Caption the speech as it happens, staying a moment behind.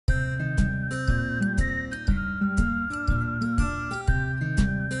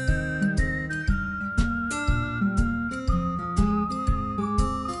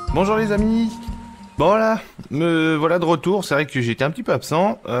Bonjour les amis. Bon voilà, me voilà de retour. C'est vrai que j'étais un petit peu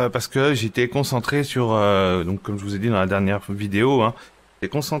absent parce que j'étais concentré sur, donc comme je vous ai dit dans la dernière vidéo, hein,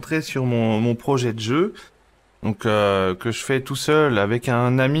 j'étais concentré sur mon projet de jeu, donc que je fais tout seul avec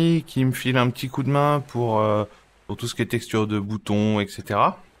un ami qui me file un petit coup de main pour tout ce qui est texture de boutons, etc.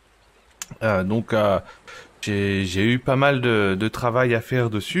 Donc j'ai eu pas mal de travail à faire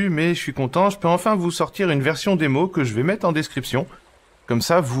dessus, mais je suis content. Je peux enfin vous sortir une version démo que je vais mettre en description. Comme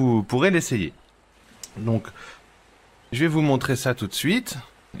ça, vous pourrez l'essayer. Donc, je vais vous montrer ça tout de suite,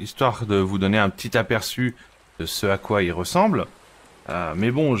 histoire de vous donner un petit aperçu de ce à quoi il ressemble.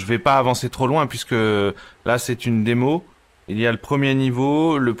 Mais bon, je vais pas avancer trop loin puisque là, c'est une démo. Il y a le premier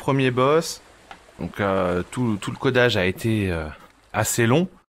niveau, le premier boss. Donc, tout le codage a été assez long.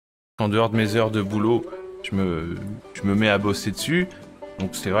 En dehors de mes heures de boulot, je me mets à bosser dessus. Donc,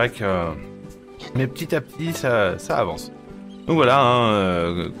 c'est vrai que... mais petit à petit, ça avance. Donc voilà,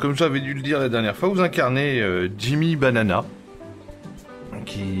 hein, comme j'avais dû le dire la dernière fois, vous incarnez Jimmy Banana,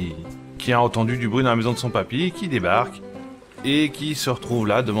 qui a entendu du bruit dans la maison de son papy, qui débarque, et qui se retrouve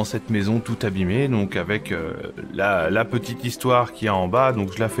là, devant cette maison toute abîmée, donc avec la petite histoire qui est en bas,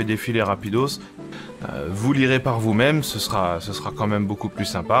 donc je la fais défiler rapidos. Vous lirez par vous-même, ce sera quand même beaucoup plus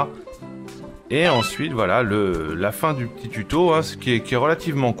sympa. Et ensuite, voilà, la fin du petit tuto, hein, qui est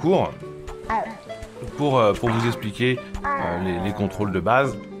relativement court. Pour vous expliquer les contrôles de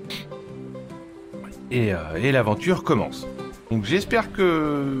base. Et l'aventure commence. Donc j'espère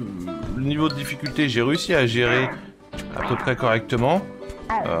que le niveau de difficulté, j'ai réussi à gérer à peu près correctement.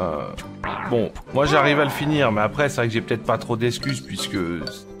 Bon, moi j'arrive à le finir, mais après c'est vrai que j'ai peut-être pas trop d'excuses puisque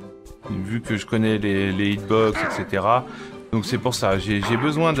vu que je connais les hitbox, etc. Donc c'est pour ça, j'ai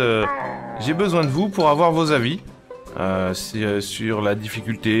besoin de vous pour avoir vos avis. Sur la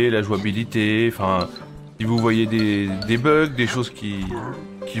difficulté, la jouabilité, enfin, si vous voyez des bugs, des choses qui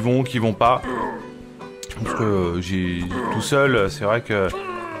vont pas. Parce que tout seul, c'est vrai que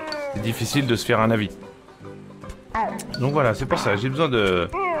c'est difficile de se faire un avis. Donc voilà, c'est pour ça, j'ai besoin de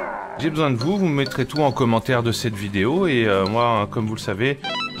vous, vous me mettrez tout en commentaire de cette vidéo et moi, comme vous le savez,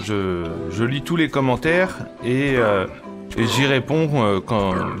 je lis tous les commentaires et j'y réponds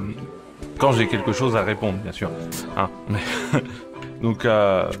quand j'ai quelque chose à répondre, bien sûr. Hein. Donc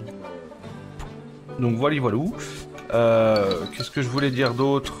voilà. Qu'est-ce que je voulais dire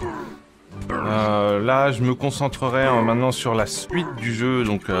d'autre? Là, je me concentrerai maintenant sur la suite du jeu,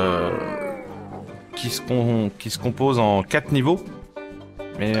 donc qui se compose en 4 niveaux.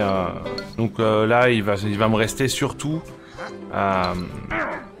 Mais donc là, il va me rester surtout à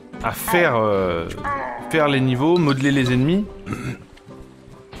faire les niveaux, modeler les ennemis.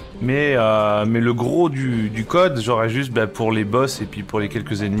 Mais le gros du code, j'aurai juste pour les boss et puis pour les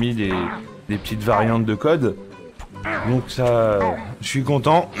quelques ennemis des petites variantes de code. Donc ça, je suis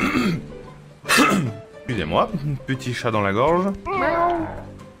content. Excusez-moi, petit chat dans la gorge.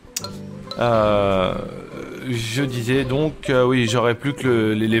 Je disais donc, oui, j'aurai plus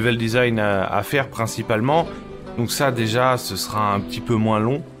que les level design à faire principalement. Donc ça déjà, ce sera un petit peu moins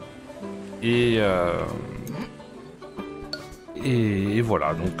long. Et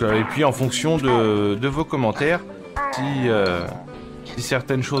voilà, donc et puis en fonction de vos commentaires, si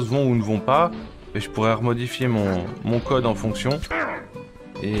certaines choses vont ou ne vont pas, je pourrais remodifier mon code en fonction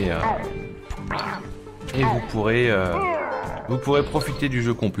et vous pourrez profiter du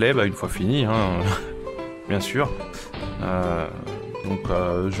jeu complet une fois fini, hein, bien sûr. Donc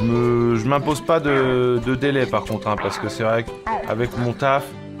je m'impose pas de délai par contre, hein, parce que c'est vrai qu'avec mon taf,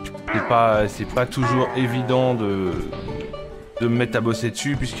 c'est pas toujours évident de me mettre à bosser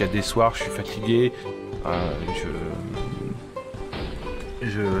dessus, puisqu'il y a des soirs je suis fatigué,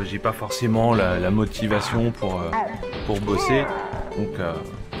 j'ai pas forcément la motivation pour bosser,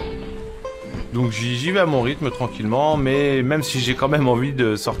 donc j'y vais à mon rythme tranquillement, mais même si j'ai quand même envie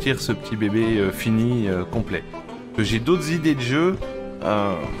de sortir ce petit bébé fini, complet. J'ai d'autres idées de jeux,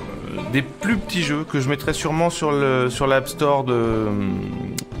 des plus petits jeux que je mettrai sûrement sur l'App Store de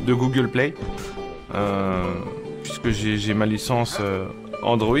Google Play. Puisque j'ai ma licence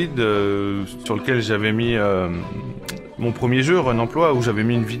Android sur lequel j'avais mis mon premier jeu, Run Emploi, où j'avais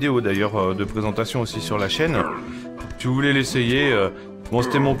mis une vidéo d'ailleurs de présentation aussi sur la chaîne. Si vous voulez l'essayer, bon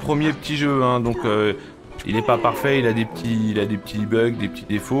c'était mon premier petit jeu, hein, donc il n'est pas parfait, il a des petits bugs, des petits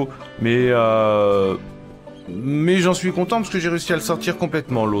défauts, mais j'en suis content parce que j'ai réussi à le sortir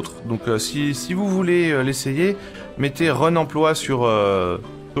complètement l'autre. Donc si vous voulez l'essayer, mettez Run Emploi sur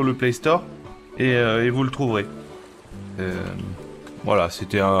le Play Store et vous le trouverez. Voilà,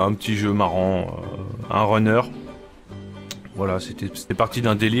 c'était un petit jeu marrant, un runner. voilà, c'était parti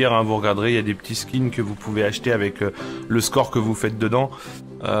d'un délire, hein, vous regarderez, il y a des petits skins que vous pouvez acheter avec le score que vous faites dedans.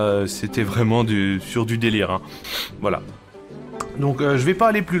 C'était vraiment sur du délire, hein. Voilà. Donc je vais pas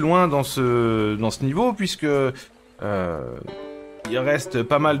aller plus loin dans ce niveau, puisque il reste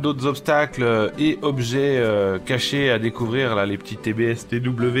pas mal d'autres obstacles et objets cachés à découvrir, là, les petits TBS,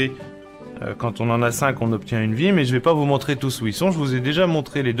 TW. Quand on en a 5, on obtient une vie, mais je vais pas vous montrer tous où ils sont. Je vous ai déjà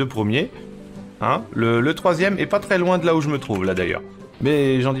montré les 2 premiers. Hein, le 3e est pas très loin de là où je me trouve, là d'ailleurs.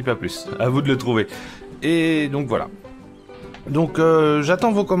 Mais j'en dis pas plus, à vous de le trouver. Et donc voilà. Donc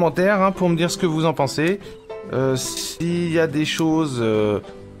j'attends vos commentaires, hein, pour me dire ce que vous en pensez. S'il y a des choses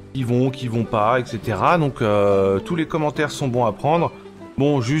qui vont pas, etc. Donc tous les commentaires sont bons à prendre.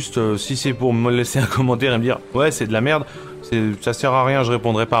 Bon, juste si c'est pour me laisser un commentaire et me dire ouais c'est de la merde, ça sert à rien, je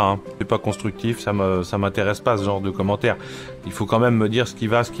répondrai pas, hein. C'est pas constructif, ça m'intéresse pas ce genre de commentaires. Il faut quand même me dire ce qui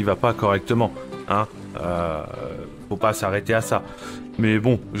va pas correctement, hein. Faut pas s'arrêter à ça. Mais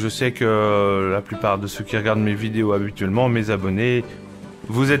bon, je sais que la plupart de ceux qui regardent mes vidéos habituellement, mes abonnés,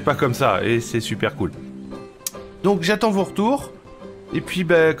 vous êtes pas comme ça et c'est super cool. Donc j'attends vos retours. Et puis,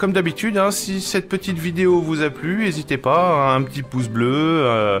 ben, comme d'habitude, hein, si cette petite vidéo vous a plu, n'hésitez pas, un petit pouce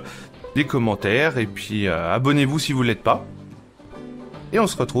bleu, des commentaires, et puis abonnez-vous si vous ne l'êtes pas. Et on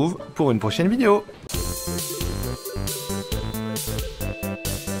se retrouve pour une prochaine vidéo.